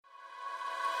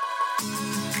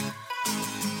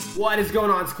What is going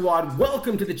on, squad?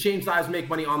 Welcome to the Change Lives, Make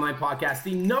Money Online podcast,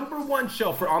 the #1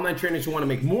 show for online trainers who want to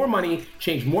make more money,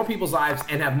 change more people's lives,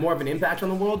 and have more of an impact on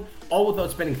the world, all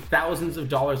without spending thousands of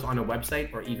dollars on a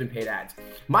website or even paid ads.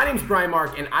 My name's Brian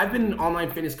Mark, and I've been an online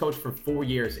fitness coach for 4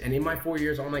 years. And in my 4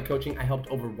 years online coaching, I helped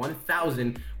over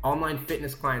 1,000 online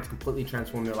fitness clients completely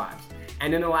transform their lives.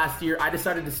 And in the last year, I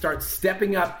decided to start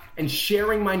stepping up and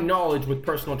sharing my knowledge with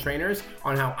personal trainers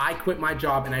on how I quit my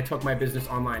job and I took my business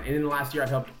online. And in the last year, I've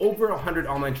helped over 100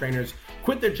 online trainers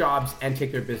quit their jobs and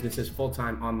take their businesses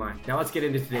full-time online. Now let's get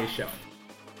into today's show.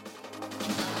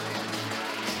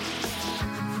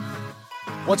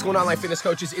 What's going on, online fitness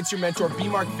coaches? It's your mentor, B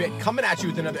Mark Fit, coming at you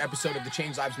with another episode of the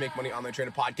Change Lives, Make Money Online Trainer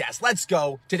podcast. Let's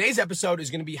go. Today's episode is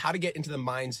going to be how to get into the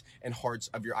minds and hearts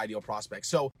of your ideal prospects.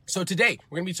 So today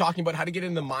we're going to be talking about how to get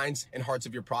into the minds and hearts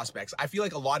of your prospects. I feel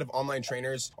like a lot of online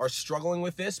trainers are struggling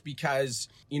with this because,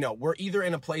 we're either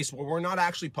in a place where we're not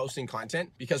actually posting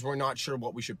content because we're not sure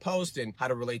what we should post and how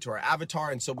to relate to our avatar.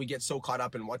 And so we get so caught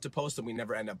up in what to post that we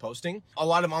never end up posting. A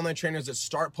lot of online trainers that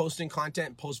start posting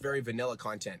content post very vanilla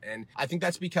content. And I think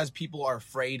that's because people are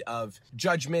afraid of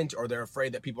judgment, or they're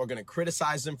afraid that people are going to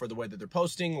criticize them for the way that they're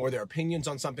posting or their opinions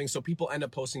on something. So people end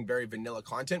up posting very vanilla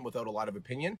content without a lot of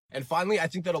opinion. And finally, I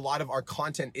think that a lot of our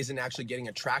content isn't actually getting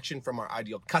attraction from our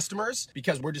ideal customers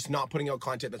because we're just not putting out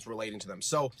content that's relating to them.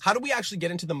 So how do we actually get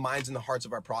into the minds and the hearts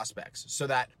of our prospects so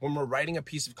that when we're writing a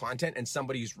piece of content and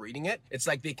somebody's reading it, it's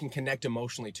like they can connect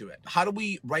emotionally to it? How do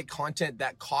we write content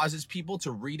that causes people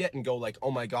to read it and go like,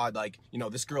 oh my God,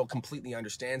 this girl completely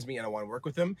understands me and I want to work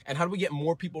with them? And how do we get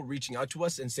more people reaching out to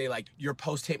us and say like, your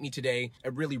post hit me today,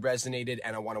 it really resonated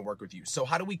and I want to work with you? So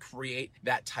how do we create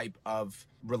that type of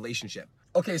relationship?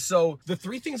 Okay, so the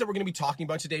 3 things that we're going to be talking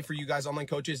about today for you guys online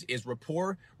coaches is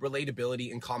rapport, relatability,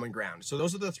 and common ground. So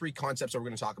those are the 3 concepts that we're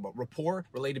going to talk about: rapport,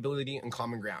 relatability, and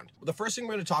common ground. Well, the first thing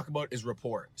we're going to talk about is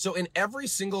rapport. So in every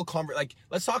single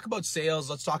let's talk about sales,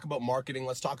 let's talk about marketing,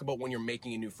 let's talk about when you're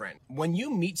making a new friend. When you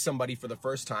meet somebody for the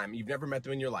first time, you've never met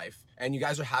them in your life, and you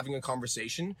guys are having a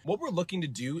conversation, what we're looking to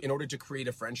do in order to create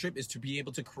a friendship is to be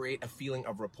able to create a feeling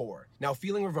of rapport. Now, a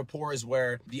feeling of rapport is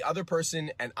where the other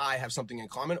person and I have something in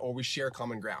common, or we share common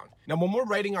ground. Now, when we're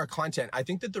writing our content, I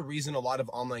think that the reason a lot of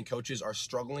online coaches are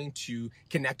struggling to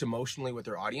connect emotionally with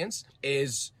their audience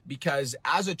is because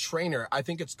as a trainer, I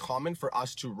think it's common for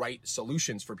us to write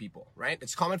solutions for people, right?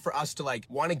 It's common for us to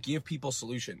want to give people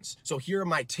solutions. So here are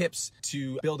my tips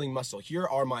to building muscle. Here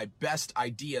are my best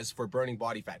ideas for burning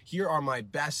body fat. Here are my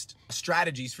best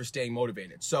strategies for staying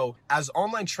motivated. So as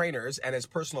online trainers and as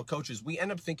personal coaches, we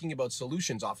end up thinking about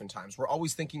solutions oftentimes. We're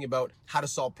always thinking about how to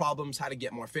solve problems, how to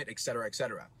get more fit, etc.,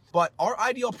 etc. But our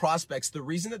ideal prospects, the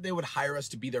reason that they would hire us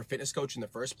to be their fitness coach in the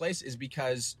first place is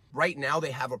because right now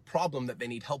they have a problem that they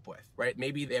need help with, right?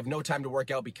 Maybe they have no time to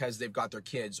work out because they've got their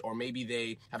kids, or maybe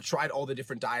they have tried all the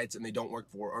different diets and they don't work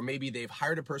for, or maybe they've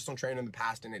hired a personal trainer in the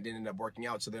past and it didn't end up working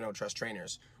out, so they don't trust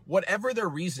trainers. Whatever their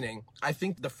reasoning, I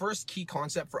think the first key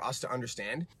concept for us to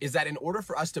understand is that in order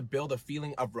for us to build a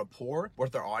feeling of rapport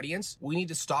with our audience, we need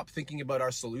to stop thinking about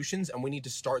our solutions and we need to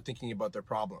start thinking about their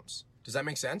problems. Does that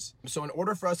make sense? So in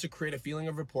order for us to create a feeling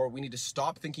of rapport, we need to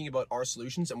stop thinking about our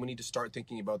solutions and we need to start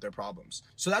thinking about their problems.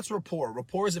 So that's rapport.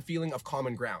 Rapport is a feeling of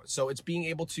common ground. So it's being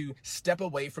able to step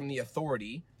away from the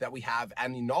authority that we have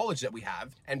and the knowledge that we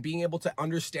have, and being able to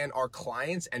understand our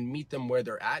clients and meet them where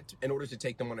they're at in order to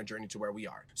take them on a journey to where we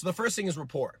are. So the first thing is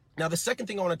rapport. Now, the second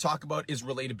thing I want to talk about is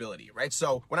relatability, right?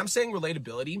 So when I'm saying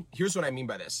relatability, here's what I mean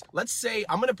by this. Let's say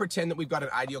I'm going to pretend that we've got an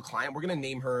ideal client. We're going to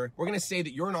name her. We're going to say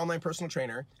that you're an online personal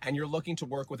trainer and you're looking to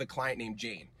work with a client named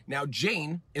Jane. Now,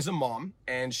 Jane is a mom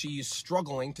and she's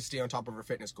struggling to stay on top of her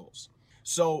fitness goals.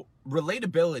 So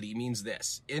relatability means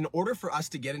this: in order for us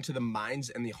to get into the minds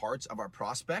and the hearts of our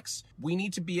prospects, we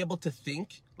need to be able to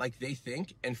think like they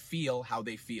think and feel how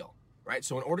they feel, right?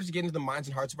 So in order to get into the minds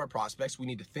and hearts of our prospects, we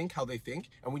need to think how they think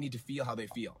and we need to feel how they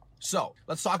feel. So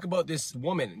let's talk about this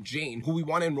woman, Jane, who we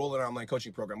want to enroll in our online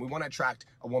coaching program. We want to attract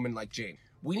a woman like Jane.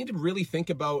 we need to really think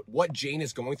about what Jane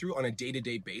is going through on a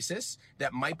day-to-day basis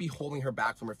that might be holding her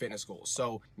back from her fitness goals.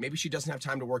 So maybe she doesn't have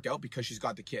time to work out because she's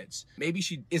got the kids. Maybe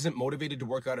she isn't motivated to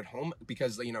work out at home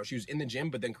because, you know, she was in the gym,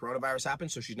 but then coronavirus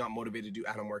happened, so she's not motivated to do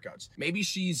at-home workouts. Maybe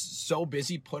she's so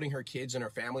busy putting her kids and her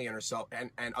family and herself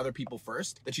and other people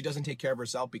first that she doesn't take care of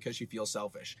herself because she feels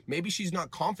selfish. Maybe she's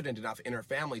not confident enough in her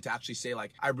family to actually say,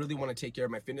 like, I really want to take care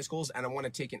of my fitness goals and I want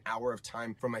to take an hour of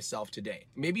time for myself today.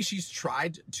 Maybe she's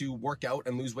tried to work out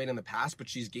and lose weight in the past, but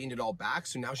she's gained it all back.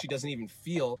 So now she doesn't even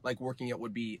feel like working out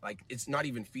would be like, it's not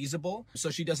even feasible. So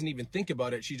she doesn't even think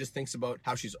about it. She just thinks about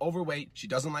how she's overweight. She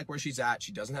doesn't like where she's at.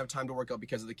 She doesn't have time to work out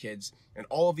because of the kids and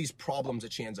all of these problems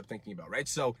that she ends up thinking about, right?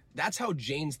 So that's how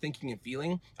Jane's thinking and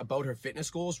feeling about her fitness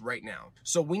goals right now.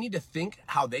 So we need to think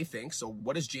how they think. So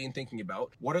what is Jane thinking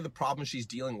about? What are the problems she's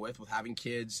dealing with having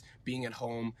kids, being at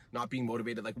home, not being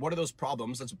motivated? Like, what are those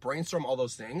problems? Let's brainstorm all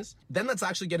those things. Then let's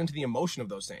actually get into the emotion of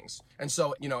those things. And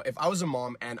so, you know, if I was a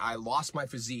mom and I lost my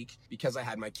physique because I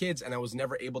had my kids and I was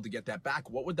never able to get that back,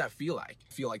 what would that feel like?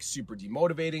 Feel like super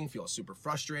demotivating, feel super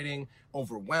frustrating,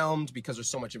 overwhelmed because there's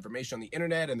so much information on the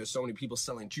internet and there's so many people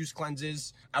selling juice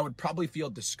cleanses. I would probably feel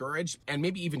discouraged and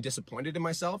maybe even disappointed in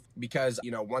myself because,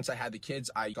 you know, once I had the kids,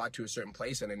 I got to a certain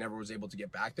place and I never was able to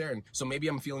get back there. And so maybe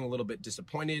I'm feeling a little bit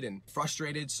disappointed and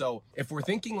frustrated. So if we're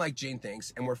thinking like Jane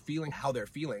thinks and we're feeling how they're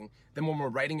feeling, then when we're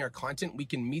writing our content, we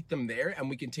can meet them there and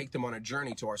we can take them on a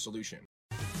journey to our solution.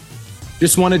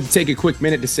 Just wanted to take a quick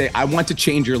minute to say, I want to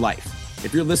change your life.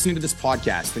 If you're listening to this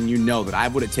podcast, then you know that I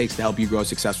have what it takes to help you grow a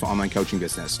successful online coaching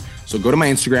business. So go to my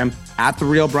Instagram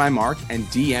 @TheRealBrianMark and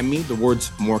DM me the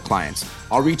words more clients.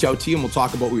 I'll reach out to you and we'll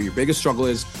talk about what your biggest struggle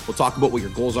is. We'll talk about what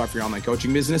your goals are for your online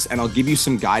coaching business, and I'll give you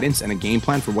some guidance and a game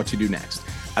plan for what to do next.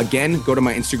 Again, go to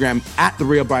my Instagram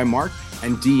 @TheRealBrianMark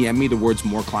and DM me the words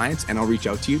more clients, and I'll reach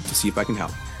out to you to see if I can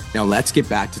help. Now let's get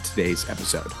back to today's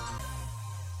episode.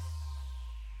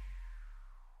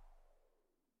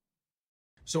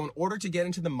 So in order to get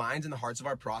into the minds and the hearts of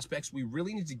our prospects, we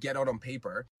really need to get out on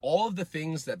paper all of the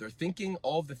things that they're thinking,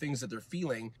 all of the things that they're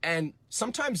feeling. And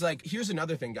sometimes, like, here's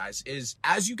another thing, guys, is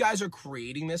as you guys are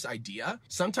creating this idea,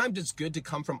 sometimes it's good to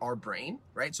come from our brain,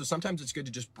 right? So sometimes it's good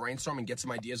to just brainstorm and get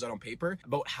some ideas out on paper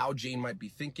about how Jane might be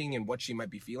thinking and what she might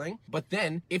be feeling. But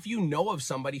then if you know of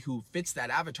somebody who fits that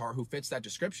avatar, who fits that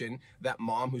description, that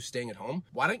mom who's staying at home,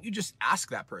 why don't you just ask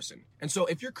that person? And so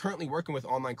if you're currently working with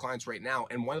online clients right now,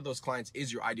 and one of those clients is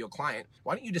your ideal client,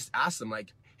 why don't you just ask them,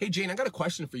 like, hey, Jane, I got a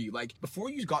question for you. Like,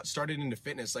 before you got started into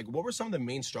fitness, like, what were some of the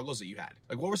main struggles that you had?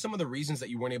 Like, what were some of the reasons that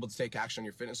you weren't able to take action on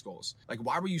your fitness goals? Like,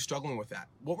 why were you struggling with that?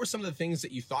 What were some of the things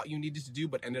that you thought you needed to do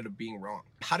but ended up being wrong?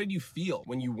 How did you feel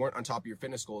when you weren't on top of your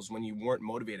fitness goals, when you weren't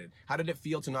motivated? How did it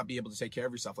feel to not be able to take care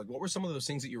of yourself? Like, what were some of those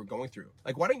things that you were going through?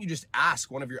 Like, why don't you just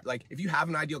ask one of your, like, if you have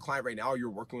an ideal client right now or you're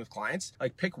working with clients,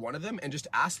 like, pick one of them and just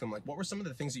ask them, like, what were some of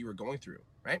the things that you were going through,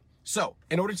 right? So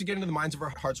in order to get into the minds of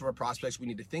our hearts of our prospects, we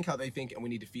need to think how they think and we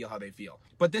need to feel how they feel.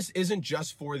 But this isn't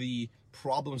just for the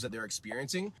problems that they're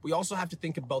experiencing. We also have to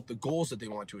think about the goals that they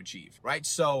want to achieve, right?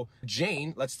 So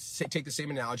Jane, let's take the same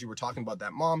analogy. We're talking about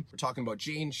that mom. We're talking about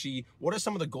Jane. What are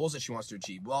some of the goals that she wants to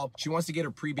achieve? Well, she wants to get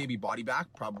her pre-baby body back,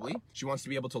 probably. She wants to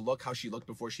be able to look how she looked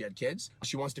before she had kids.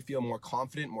 She wants to feel more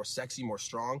confident, more sexy, more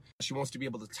strong. She wants to be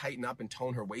able to tighten up and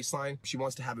tone her waistline. She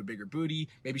wants to have a bigger booty.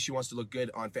 Maybe she wants to look good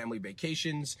on family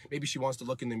vacations. Maybe she wants to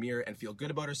look in the mirror and feel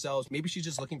good about herself. Maybe she's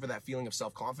just looking for that feeling of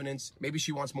self-confidence. Maybe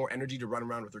she wants more energy to run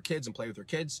around with her kids and play with her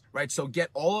kids, right? So get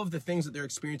all of the things that they're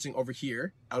experiencing over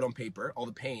here out on paper, all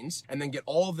the pains, and then get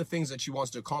all of the things that she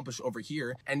wants to accomplish over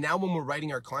here. And now when we're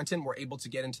writing our content, we're able to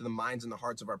get into the minds and the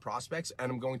hearts of our prospects.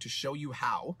 And I'm going to show you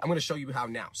how. I'm going to show you how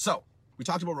now. So we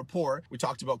talked about rapport. We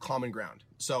talked about common ground.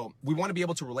 So we want to be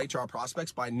able to relate to our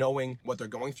prospects by knowing what they're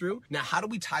going through. Now, how do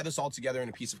we tie this all together in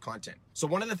a piece of content? So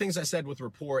one of the things I said with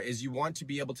rapport is you want to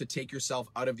be able to take yourself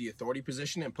out of the authority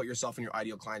position and put yourself in your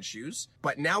ideal client's shoes.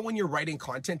 But now when you're writing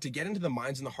content to get into the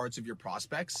minds and the hearts of your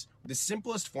prospects, the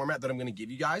simplest format that I'm going to give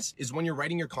you guys is when you're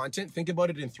writing your content, think about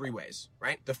it in 3 ways,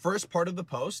 right? The first part of the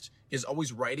post is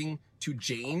always writing to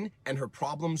Jane and her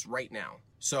problems right now.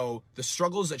 So the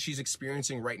struggles that she's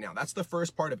experiencing right now, that's the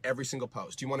first part of every single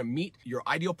post. You want to meet your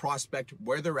ideal prospect,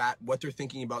 where they're at, what they're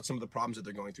thinking about, some of the problems that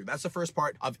they're going through. That's the first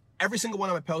part of every single one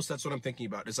of my posts. That's what I'm thinking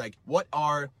about. It's like, what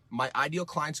are my ideal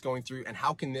clients going through and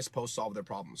how can this post solve their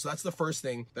problems? So that's the first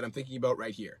thing that I'm thinking about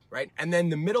right here, right? And then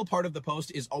the middle part of the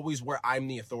post is always where I'm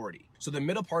the authority. So the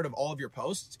middle part of all of your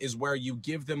posts is where you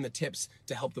give them the tips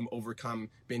to help them overcome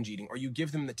binge eating, or you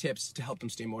give them the tips to help them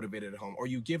stay motivated at home, or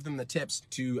you give them the tips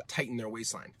to tighten their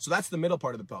waistline. So that's the middle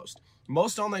part of the post.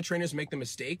 Most online trainers make the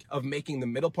mistake of making the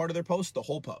middle part of their post the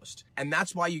whole post. And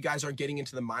that's why you guys aren't getting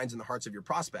into the minds and the hearts of your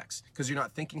prospects, because you're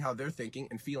not thinking how they're thinking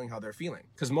and feeling how they're feeling.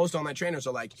 Because most online trainers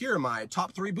are like, here are my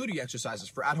top 3 booty exercises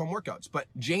for at-home workouts. But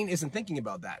Jane isn't thinking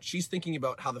about that. She's thinking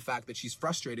about how the fact that she's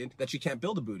frustrated that she can't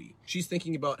build a booty. She's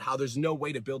thinking about how there's no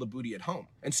way to build a booty at home.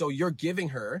 And so you're giving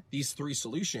her these 3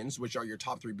 solutions, which are your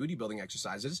top 3 booty building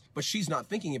exercises, but she's not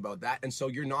thinking about that. And so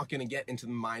you're not going to get into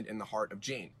the mind and the heart of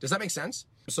Jane. Does that make sense?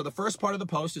 So the first part of the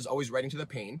post is always writing to the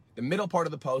pain. The middle part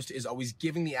of the post is always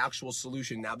giving the actual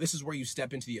solution. Now, this is where you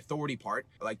step into the authority part.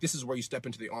 Like, this is where you step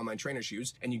into the online trainer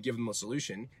shoes and you give them a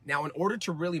solution. Now, in order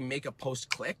to really make a post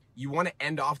click, you want to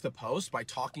end off the post by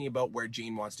talking about where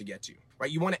Jane wants to get to,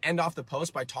 right? You want to end off the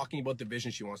post by talking about the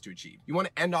vision she wants to achieve. You want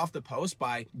to end off the post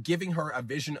by giving her a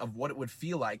vision of what it would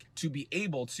feel like to be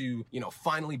able to,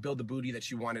 finally build the booty that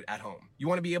she wanted at home. You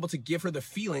want to be able to give her the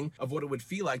feeling of what it would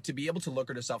feel like to be able to look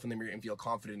at herself in the mirror and feel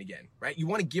confident again, right? You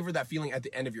want to give her that feeling at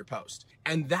the end of your post.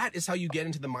 And that is how you get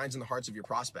into the minds and the hearts of your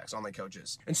prospects, online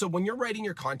coaches. And so when you're writing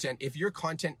your content, if your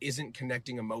content isn't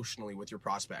connecting emotionally with your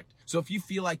prospect, so if you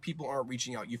feel like people aren't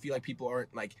reaching out, you feel like people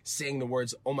aren't like saying the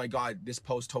words, oh my God, this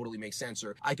post totally makes sense,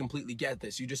 or I completely get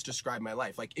this, you just described my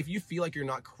life. Like, if you feel like you're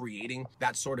not creating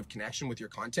that sort of connection with your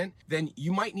content, then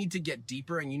you might need to get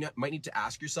deeper and you might need to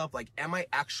ask yourself, like, am I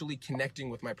actually connecting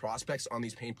with my prospects on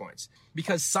these pain points?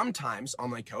 Because sometimes,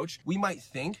 online coach, we might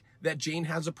think that Jane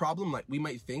has a problem. Like, we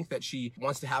might think that she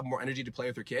wants to have more energy to play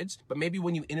with her kids, but maybe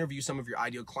when you interview some of your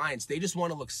ideal clients, they just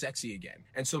want to look sexy again.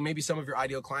 And so maybe some of your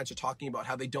ideal clients are talking about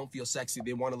how they don't feel sexy,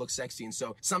 they want to look sexy. And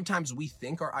so sometimes we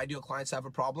think our ideal clients have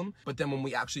a problem, but then when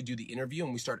we actually do the interview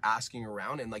and we start asking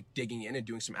around and like digging in and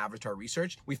doing some avatar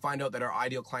research, we find out that our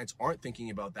ideal clients aren't thinking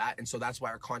about that. And so that's why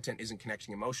our content isn't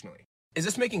connecting emotionally. Is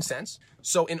this making sense?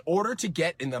 So in order to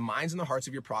get in the minds and the hearts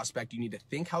of your prospect, you need to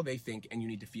think how they think and you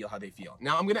need to feel how they feel.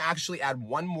 Now, I'm going to actually add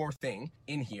one more thing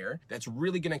in here that's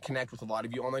really going to connect with a lot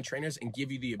of you online trainers and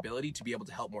give you the ability to be able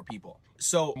to help more people.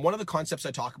 So one of the concepts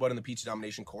I talk about in the PT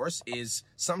Domination course is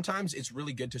sometimes it's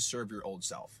really good to serve your old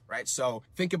self, right? So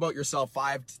think about yourself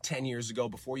 5 to 10 years ago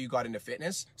before you got into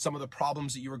fitness, some of the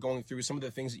problems that you were going through, some of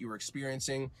the things that you were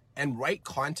experiencing, and write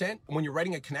content. When you're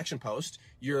writing a connection post,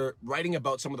 you're writing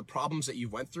about some of the problems that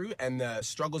you've went through and the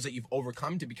struggles that you've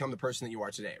overcome to become the person that you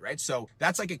are today, right? So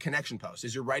that's like a connection post,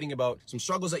 is you're writing about some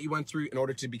struggles that you went through in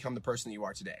order to become the person that you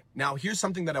are today. Now, here's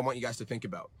something that I want you guys to think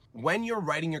about. When you're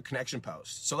writing your connection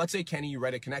post, so let's say, Kenny, you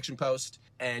write a connection post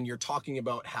and you're talking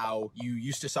about how you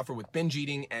used to suffer with binge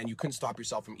eating and you couldn't stop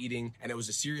yourself from eating, and it was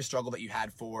a serious struggle that you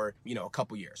had for, a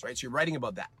couple years, right? So you're writing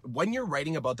about that. When you're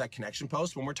writing about that connection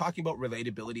post, when we're talking about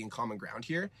relatability and common ground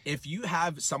here, if you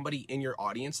have somebody in your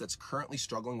audience that's currently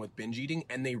struggling with binge eating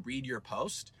and they read your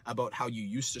post about how you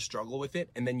used to struggle with it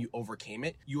and then you overcame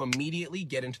it, you immediately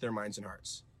get into their minds and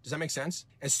hearts. Does that make sense?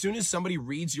 As soon as somebody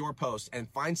reads your post and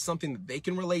finds something that they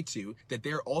can relate to, that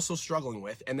they're also struggling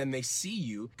with, and then they see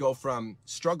you go from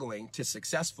struggling to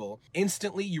successful,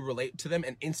 instantly you relate to them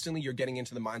and instantly you're getting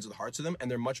into the minds of the hearts of them,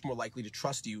 and they're much more likely to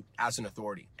trust you as an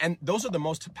authority. And those are the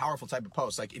most powerful type of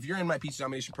posts. Like, if you're in my PT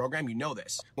Domination program, you know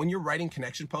this. When you're writing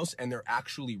connection posts and they're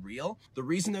actually real, the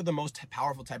reason they're the most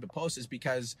powerful type of post is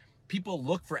because people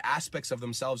look for aspects of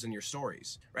themselves in your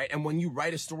stories, right? And when you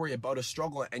write a story about a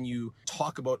struggle and you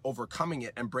talk about overcoming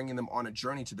it and bringing them on a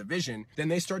journey to the vision, then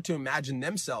they start to imagine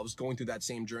themselves going through that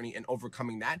same journey and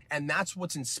overcoming that. And that's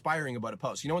what's inspiring about a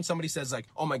post. When somebody says like,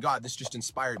 oh my God, this just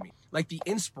inspired me. Like, the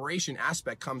inspiration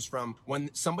aspect comes from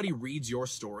when somebody reads your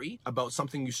story about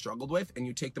something you struggled with and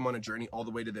you take them on a journey all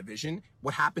the way to the vision.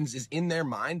 What happens is, in their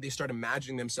mind, they start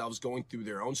imagining themselves going through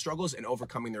their own struggles and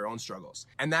overcoming their own struggles.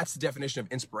 And that's the definition of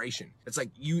inspiration. It's like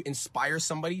you inspire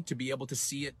somebody to be able to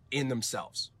see it in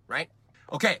themselves, right?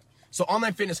 Okay. So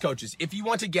online fitness coaches, if you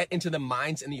want to get into the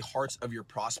minds and the hearts of your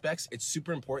prospects, it's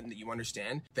super important that you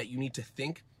understand that you need to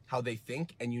think how they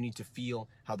think and you need to feel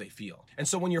how they feel. And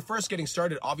so when you're first getting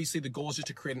started, obviously the goal is just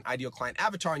to create an ideal client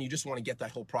avatar and you just want to get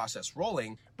that whole process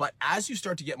rolling. But as you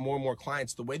start to get more and more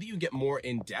clients, the way that you get more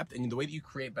in depth and the way that you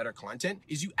create better content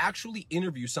is you actually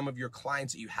interview some of your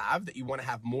clients that you have that you want to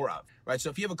have more of, right? So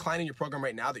if you have a client in your program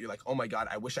right now that you're like, oh my God,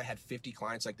 I wish I had 50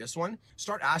 clients like this one,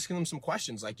 start asking them some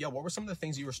questions like, yo, what were some of the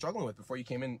things you were struggling with before you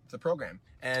came into the program?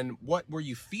 And what were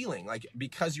you feeling? Like,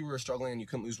 because you were struggling and you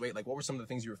couldn't lose weight, like what were some of the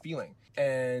things you were feeling?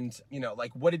 And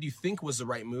like, what did you think was the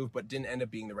right move but didn't end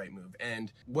up being the right move?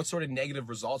 And what sort of negative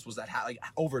results was that like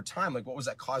over time? Like, what was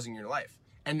that causing in your life?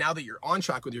 And now that you're on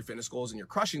track with your fitness goals and you're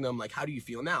crushing them, like, how do you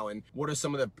feel now? And what are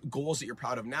some of the goals that you're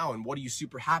proud of now? And what are you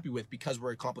super happy with because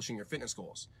we're accomplishing your fitness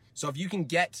goals? So if you can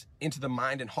get into the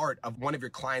mind and heart of one of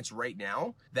your clients right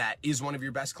now that is one of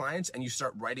your best clients, and you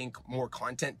start writing more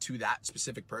content to that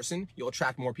specific person, you'll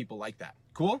attract more people like that.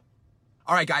 Cool?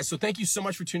 All right, guys. So thank you so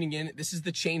much for tuning in. This is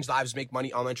the Change Lives Make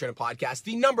Money Online Trainer Podcast,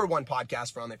 the #1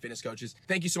 podcast for online fitness coaches.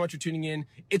 Thank you so much for tuning in.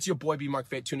 It's your boy, B Mark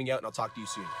Fit, tuning out, and I'll talk to you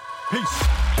soon. Peace.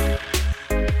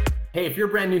 Hey, if you're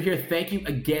brand new here, thank you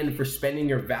again for spending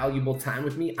your valuable time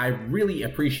with me. I really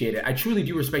appreciate it. I truly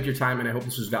do respect your time, and I hope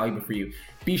this was valuable for you.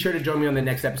 Be sure to join me on the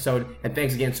next episode, and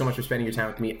thanks again so much for spending your time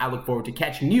with me. I look forward to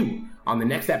catching you on the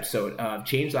next episode of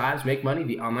Change Lives, Make Money,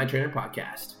 the Online Trainer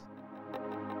Podcast.